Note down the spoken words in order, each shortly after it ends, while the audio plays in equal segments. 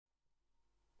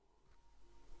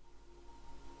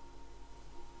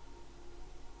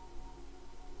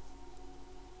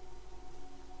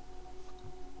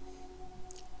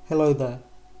Hello there.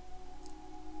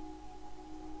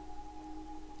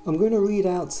 I'm going to read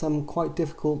out some quite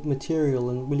difficult material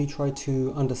and really try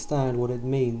to understand what it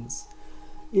means.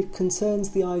 It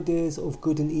concerns the ideas of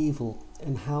good and evil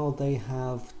and how they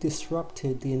have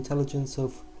disrupted the intelligence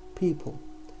of people.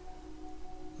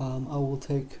 I will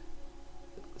take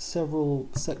several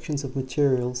sections of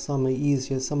material. Some are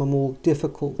easier, some are more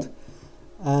difficult,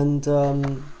 and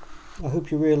I hope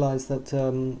you realize that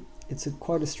it's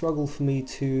quite a struggle for me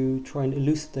to try and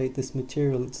elucidate this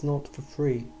material. It's not for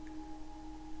free.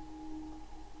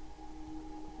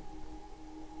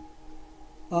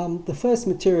 The first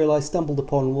material I stumbled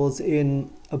upon was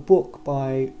in a book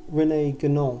by Rene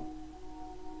Guenon,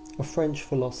 a French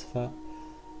philosopher,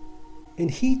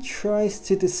 and he tries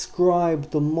to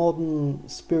describe the modern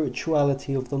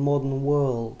spirituality of the modern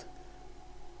world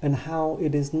and how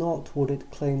it is not what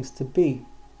it claims to be.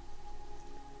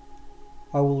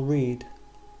 I will read.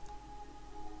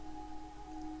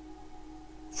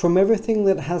 From everything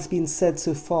that has been said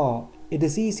so far, it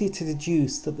is easy to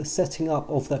deduce that the setting up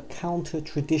of the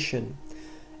counter-tradition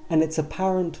and its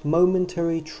apparent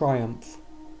momentary triumph.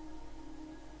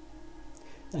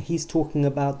 Now he's talking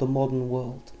about the modern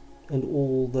world and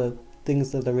all the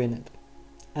things that are in it,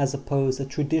 as opposed to a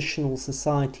traditional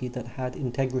society that had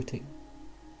integrity.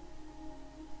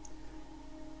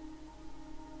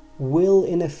 Will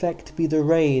in effect be the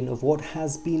reign of what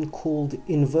has been called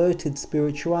inverted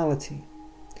spirituality.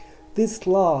 This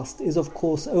last is of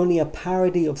course only a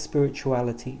parody of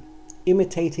spirituality,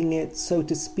 imitating it, so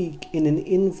to speak, in an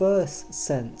inverse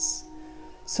sense,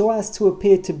 so as to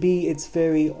appear to be its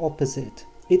very opposite.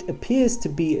 It appears to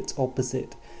be its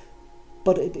opposite,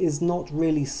 but it is not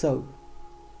really so.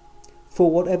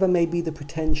 For whatever may be the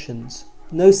pretensions,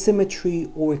 no symmetry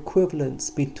or equivalence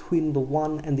between the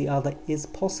one and the other is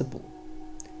possible.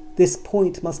 This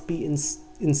point must be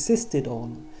insisted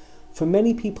on, for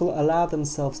many people allow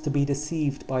themselves to be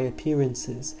deceived by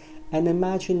appearances and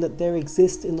imagine that there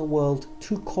exist in the world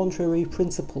two contrary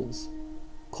principles,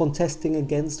 contesting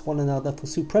against one another for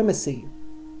supremacy.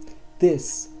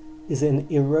 This is an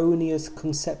erroneous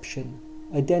conception,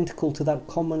 identical to that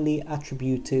commonly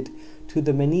attributed to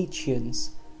the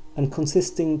Manichaeans, and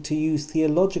consisting, to use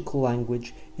theological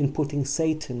language, in putting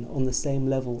Satan on the same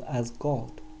level as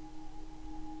God.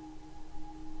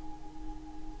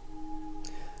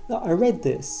 Now, I read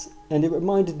this and it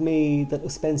reminded me that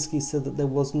Ouspensky said that there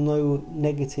was no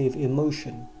negative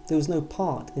emotion. There was no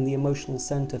part in the emotional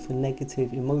center for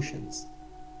negative emotions,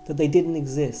 that they didn't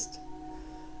exist.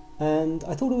 And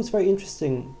I thought it was very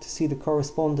interesting to see the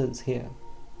correspondence here.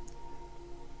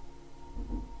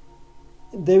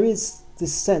 There is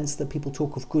this sense that people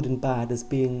talk of good and bad as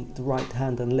being the right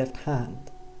hand and left hand,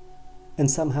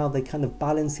 and somehow they kind of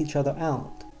balance each other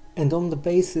out. And on the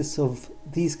basis of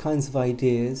these kinds of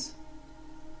ideas,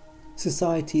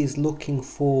 society is looking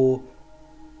for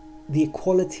the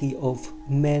equality of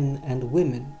men and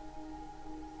women.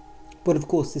 But of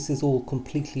course this is all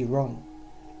completely wrong.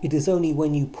 It is only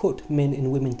when you put men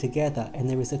and women together and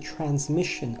there is a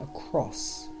transmission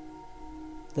across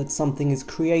that something is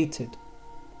created.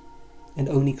 And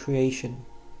only creation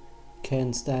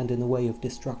can stand in the way of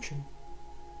destruction.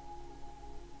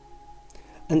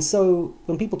 And so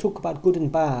when people talk about good and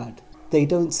bad, they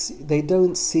don't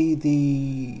see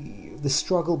the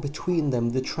struggle between them,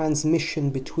 the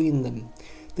transmission between them.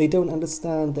 They don't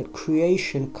understand that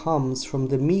creation comes from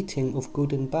the meeting of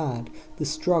good and bad, the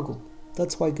struggle.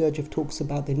 That's why Gurdjieff talks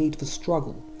about the need for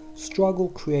struggle. Struggle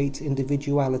creates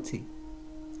individuality.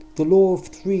 The law of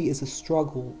three is a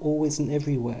struggle, always and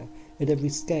everywhere, at every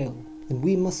scale, and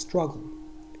we must struggle.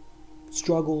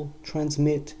 Struggle,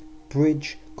 transmit,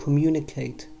 bridge,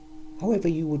 communicate, however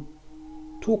you would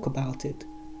talk about it.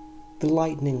 The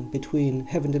lightning between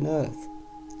heaven and earth,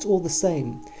 it's all the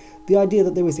same. The idea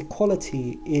that there is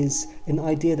equality is an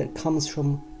idea that comes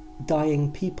from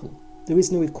dying people. There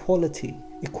is no equality.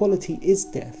 Equality is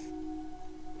death.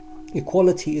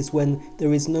 Equality is when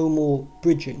there is no more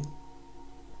bridging.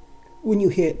 When you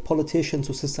hear politicians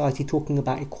or society talking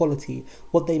about equality,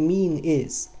 what they mean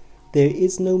is there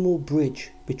is no more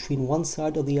bridge between one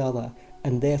side or the other,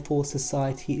 and therefore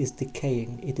society is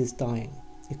decaying, it is dying.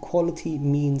 Equality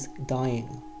means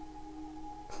dying.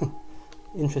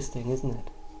 Interesting, isn't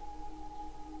it?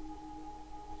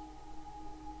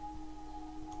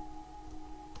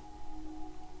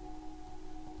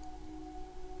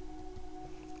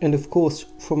 And of course,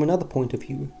 from another point of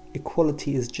view,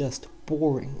 equality is just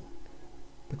boring.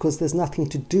 Because there's nothing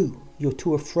to do. You're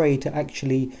too afraid to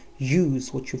actually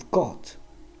use what you've got,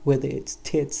 whether it's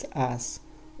tits, ass,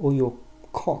 or your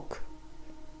cock.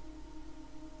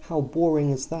 How boring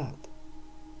is that?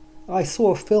 I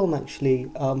saw a film actually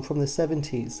from the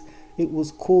 70s. It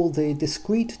was called The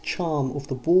Discreet Charm of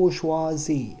the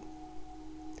Bourgeoisie.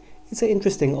 It's an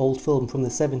interesting old film from the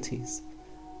 70s,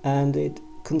 and it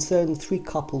concerned three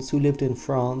couples who lived in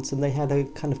France, and they had a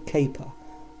kind of caper,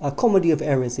 a comedy of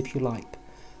errors, if you like.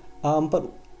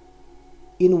 But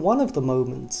in one of the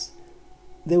moments,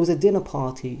 there was a dinner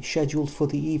party scheduled for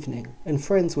the evening, and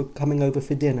friends were coming over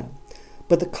for dinner.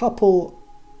 But the couple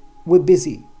were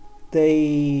busy.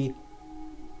 They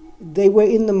were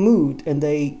in the mood, and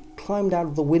they climbed out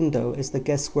of the window as the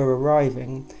guests were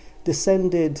arriving,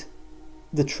 descended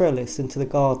the trellis into the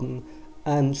garden,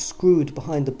 and screwed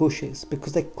behind the bushes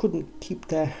because they couldn't keep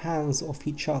their hands off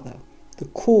each other. The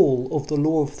call of the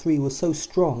law of three was so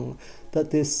strong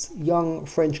that this young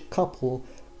French couple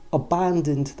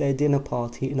abandoned their dinner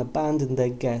party and abandoned their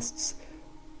guests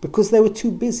because they were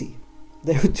too busy.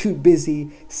 They were too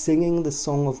busy singing the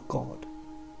song of God.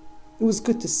 It was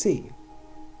good to see.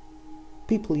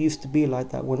 People used to be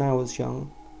like that when I was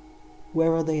young.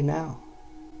 Where are they now?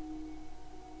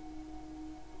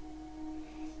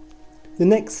 The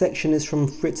next section is from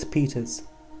Fritz Peters.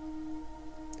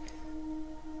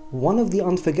 One of the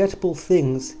unforgettable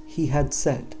things he had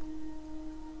said,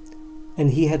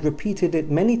 and he had repeated it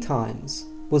many times,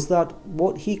 was that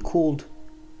what he called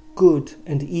good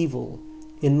and evil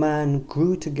in man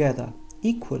grew together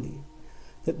equally,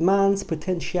 that man's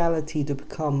potentiality to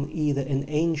become either an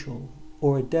angel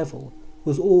or a devil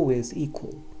was always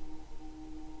equal.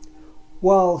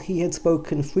 While he had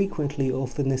spoken frequently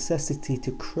of the necessity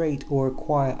to create or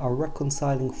acquire a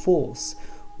reconciling force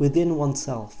within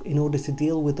oneself in order to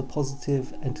deal with the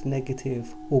positive and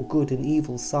negative or good and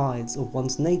evil sides of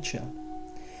one's nature,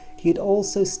 he had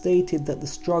also stated that the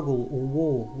struggle or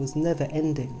war was never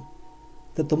ending,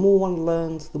 that the more one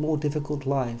learned, the more difficult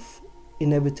life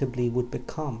inevitably would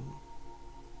become.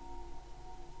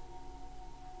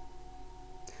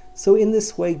 So in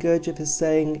this way, Gurdjieff is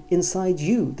saying, inside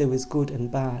you there is good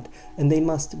and bad, and they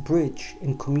must bridge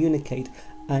and communicate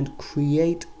and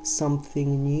create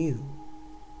something new.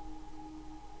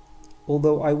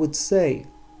 Although I would say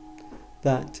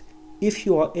that if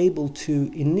you are able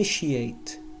to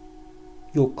initiate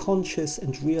your conscious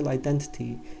and real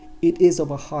identity, it is of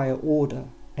a higher order,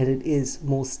 and it is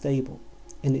more stable,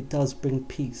 and it does bring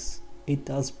peace, it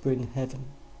does bring heaven.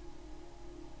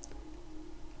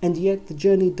 And yet the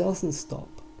journey doesn't stop,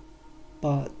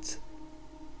 but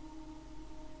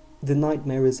the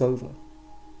nightmare is over.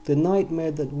 The nightmare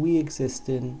that we exist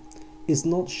in is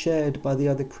not shared by the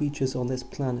other creatures on this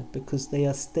planet because they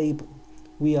are stable.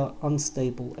 We are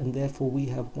unstable, and therefore we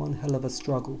have one hell of a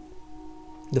struggle.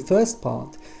 The first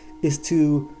part is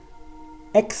to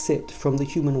exit from the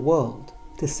human world,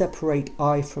 to separate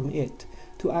I from it,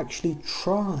 to actually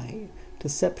try to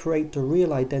separate the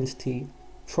real identity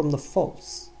from the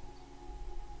false.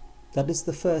 That is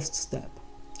the first step.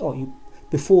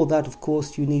 Before that, of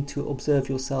course, you need to observe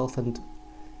yourself and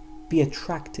be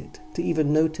attracted to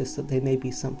even notice that there may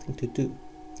be something to do.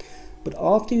 But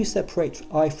after you separate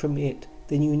I from it,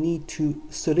 then you need to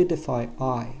solidify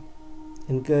I.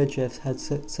 And Gurdjieff had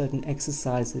certain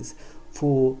exercises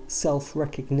for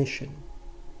self-recognition,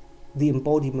 the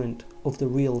embodiment of the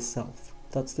real self.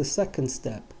 That's the second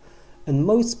step. And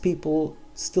most people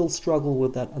still struggle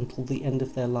with that until the end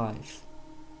of their life.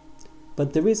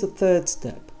 But there is a third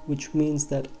step, which means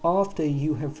that after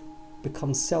you have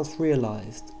become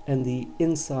self-realized and the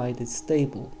inside is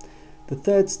stable, the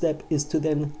third step is to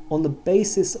then, on the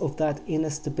basis of that inner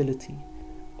stability,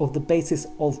 of the basis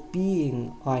of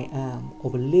being I am,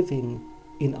 of living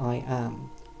in I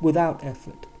am, without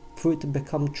effort, for it to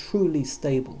become truly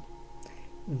stable,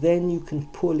 then you can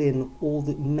pull in all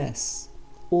the mess,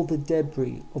 all the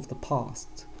debris of the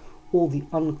past, all the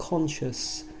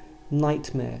unconscious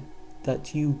nightmare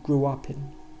that you grew up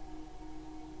in.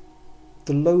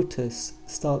 The lotus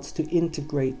starts to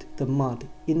integrate the mud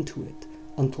into it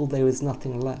until there is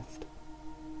nothing left.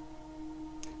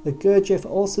 The Gurdjieff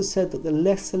also said that the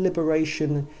lesser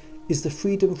liberation is the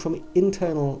freedom from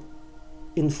internal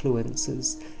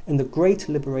influences, and the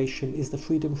greater liberation is the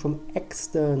freedom from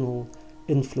external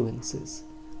influences.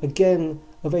 Again,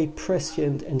 a very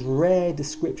prescient and rare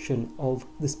description of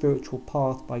the spiritual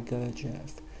path by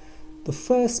Gurdjieff. The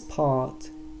first part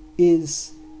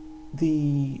is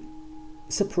the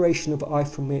separation of I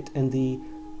from it and the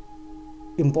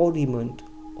embodiment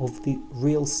of the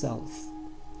real self.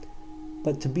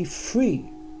 But to be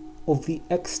free of the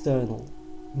external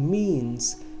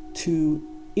means to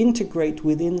integrate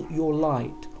within your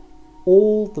light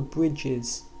all the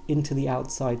bridges into the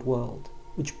outside world,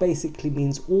 which basically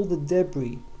means all the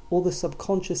debris, all the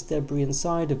subconscious debris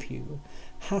inside of you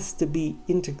has to be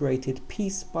integrated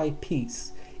piece by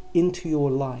piece into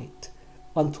your light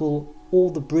until all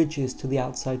the bridges to the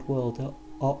outside world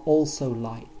are also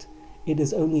light. It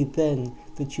is only then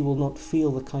that you will not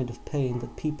feel the kind of pain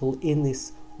that people in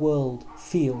this world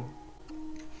feel.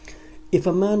 If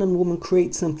a man and woman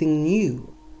create something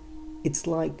new, it's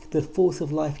like the force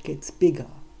of life gets bigger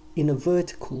in a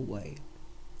vertical way,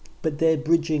 but their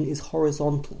bridging is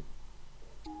horizontal.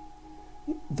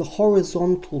 The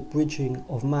horizontal bridging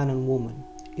of man and woman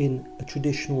in a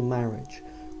traditional marriage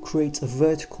creates a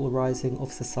vertical rising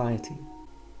of society.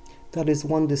 That is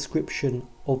one description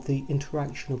of the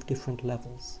interaction of different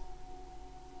levels.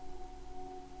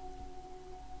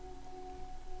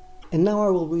 And now I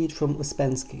will read from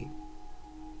Ouspensky.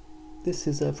 This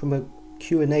is from a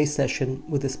Q&A session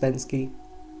with Ouspensky.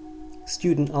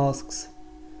 Student asks,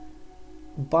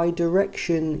 "By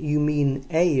direction you mean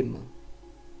aim?"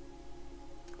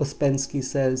 Ouspensky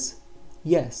says,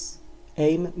 "Yes,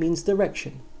 aim means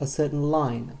direction, a certain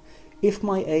line. If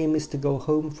my aim is to go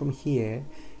home from here,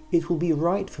 it will be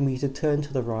right for me to turn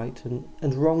to the right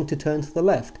and wrong to turn to the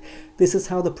left. This is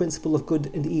how the principle of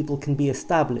good and evil can be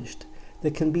established.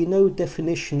 There can be no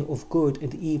definition of good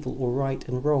and evil or right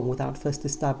and wrong without first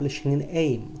establishing an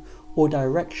aim or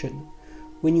direction.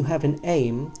 When you have an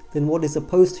aim, then what is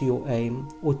opposed to your aim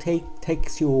or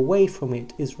takes you away from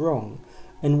it is wrong,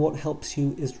 and what helps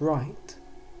you is right.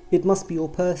 It must be your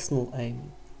personal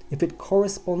aim. If it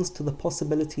corresponds to the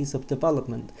possibilities of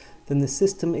development, then the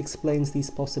system explains these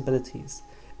possibilities.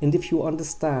 And if you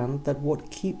understand that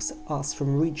what keeps us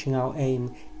from reaching our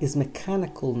aim is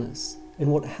mechanicalness,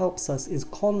 and what helps us is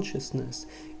consciousness,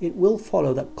 it will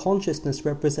follow that consciousness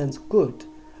represents good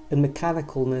and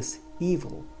mechanicalness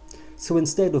evil. So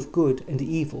instead of good and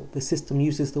evil, the system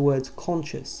uses the words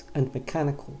conscious and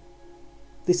mechanical.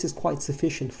 This is quite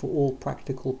sufficient for all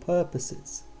practical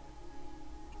purposes."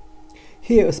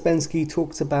 Here Ouspensky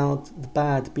talks about the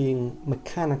bad being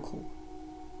mechanical.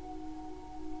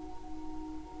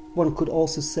 One could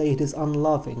also say it is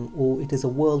unloving, or it is a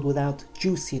world without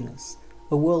juiciness,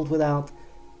 a world without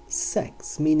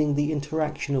sex, meaning the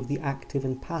interaction of the active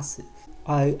and passive.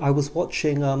 I was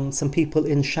watching some people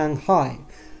in Shanghai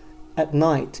at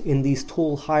night in these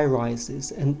tall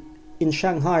high-rises, and in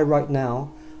Shanghai right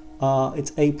now,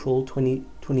 it's April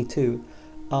 2022,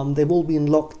 they've all been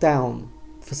locked down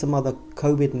for some other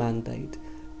COVID mandate,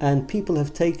 and people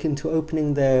have taken to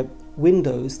opening their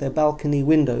windows, their balcony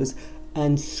windows,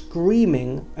 and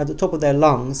screaming at the top of their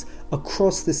lungs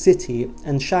across the city.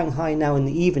 And Shanghai now in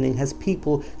the evening has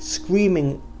people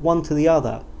screaming one to the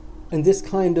other. And this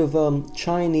kind of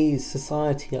Chinese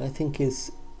society, I think,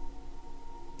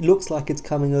 looks like it's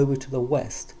coming over to the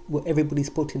West, where everybody's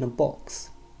put in a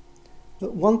box.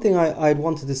 But one thing I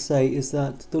wanted to say is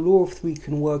that the law of three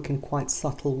can work in quite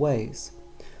subtle ways.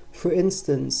 For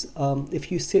instance,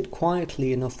 if you sit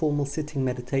quietly in a formal sitting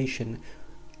meditation,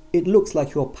 it looks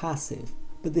like you're passive,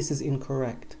 but this is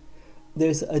incorrect.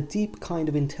 There's a deep kind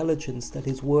of intelligence that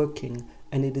is working,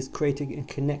 and it is creating a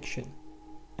connection,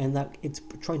 and that it's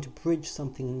trying to bridge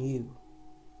something new.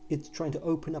 It's trying to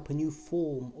open up a new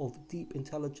form of deep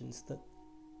intelligence that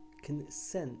can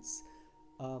sense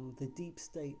the deep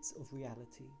states of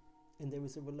reality, and there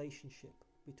is a relationship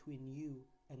between you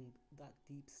and that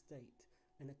deep state,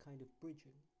 and a kind of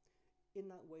bridging. In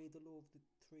that way, the law of the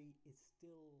three is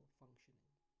still functioning.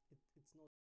 It's not